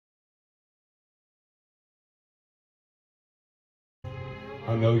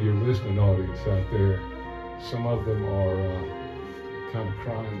I know your listening audience out there, some of them are kind of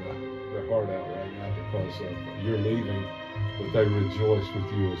crying their heart out right now because of you're leaving, but they rejoice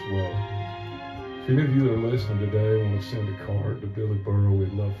with you as well. If any of you that are listening today want to send a card to Billy Burrell,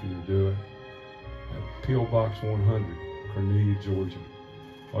 we'd love for you to do it. At P.O. Box 100, Cornelia, Georgia.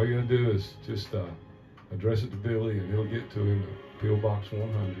 All you gotta do is just address it to Billy and he'll get to him at P.O. Box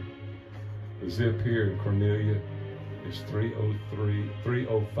 100. The zip here in Cornelia is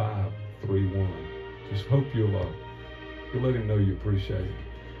 30531. Just hope you'll let him know you appreciate it.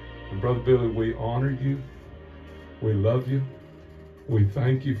 And Brother Billy, we honor you. We love you. We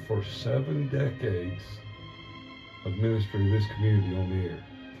thank you for 7 decades of ministry to this community on the air.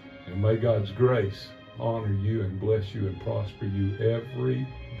 And may God's grace honor you and bless you and prosper you every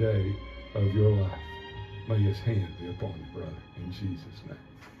day of your life. May his hand be upon you, brother, in Jesus' name.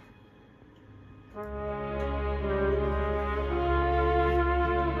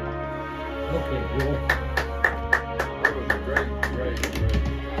 Okay, Bill. That was a great prayer.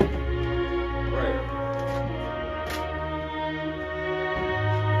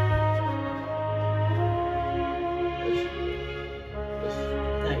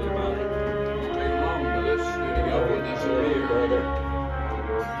 Thank you, brother. Brother.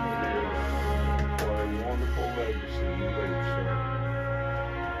 What a wonderful legacy you leave, sir.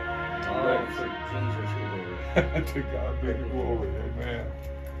 To God be the glory. Amen.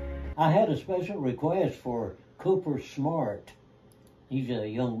 I had a special request for Cooper Smart. He's a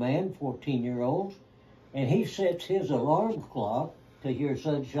young man, 14-year-old, and he sets his alarm clock to hear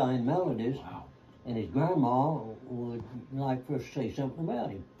Sunshine Melodies. Wow. And his grandma would like for us to say something about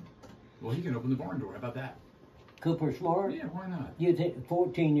him. Well, he can open the barn door. How about that? Cooper Smart? Yeah, why not? You think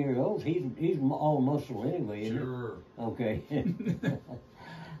 14-year-olds? He's all muscle anyway, isn't Sure. he? Okay.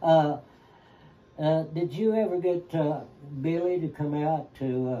 Did you ever get Billy to come out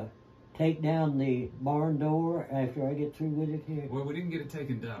to take down the barn door after I get through with it here? Well, we didn't get it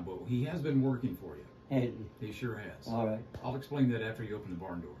taken down, but he has been working for you. And, He sure has. all right. I'll explain that after you open the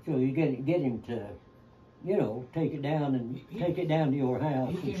barn door. So you get him to, take it down and take it down to your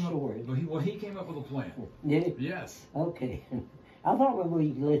house and store it. He came up with a plan. Did he? Yes. Okay. I thought maybe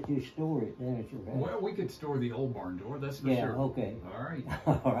we could let you store it down at your house. Well, we could store the old barn door, that's for Yeah, sure. okay. All right.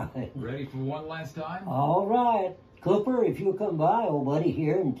 All right. Ready for one last time? All right. Cooper, if you'll come by, old buddy,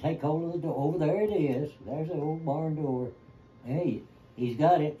 here and take hold of the door. Over there it is. There's the old barn door. Hey, he's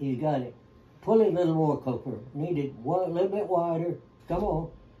got it. He's got it. Pull it a little more, Cooper. Need it a little bit wider. Come on.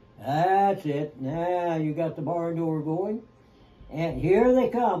 That's it. Now you got the barn door going. And here they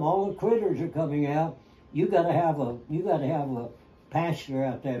come. All the critters are coming out. You gotta have a pasture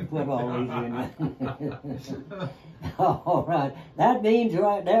out there to put all these in. All right. That means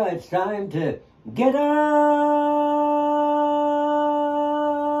right now it's time to get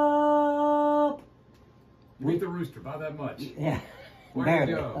up. Beat the rooster by that much. Yeah. Way There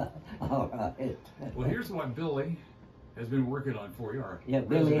to we go. All right. Well, here's what Billy has been working on for you. Yeah,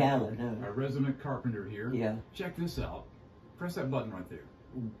 Billy Allen. Our resident carpenter here. Yeah. Check this out. Press that button right there.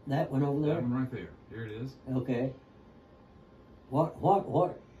 That one over there? That one right there. Here it is. Okay. What?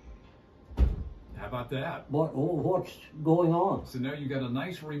 How about that? What's going on? So now you got a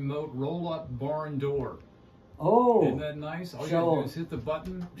nice remote roll-up barn door. Oh. Isn't that nice? All you gotta do is hit the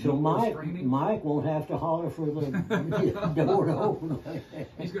button. So no more straining. Mike won't have to holler for the door to open.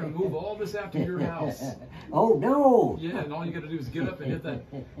 He's gonna move all this out to your house. Oh no! Yeah, and all you gotta do is get up and hit that.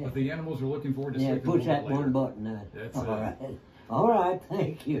 What the animals are looking for, just Yeah, click the push little that later. one button. That's all it. right. All right.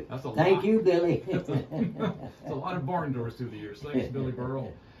 Thank you. That's a Thank lot. you, Billy. That's a lot of barn doors through the years. Thanks, Billy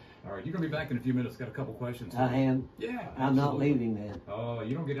Burrell. All right, you're gonna be back in a few minutes. Got a couple questions. I am. Yeah. I'm not absolutely. leaving then. Oh,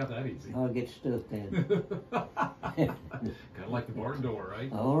 you don't get out that easy. I'll get stuck then. Kind of like the barn door,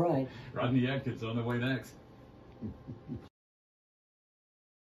 right? All right. Rodney Atkins on the way next.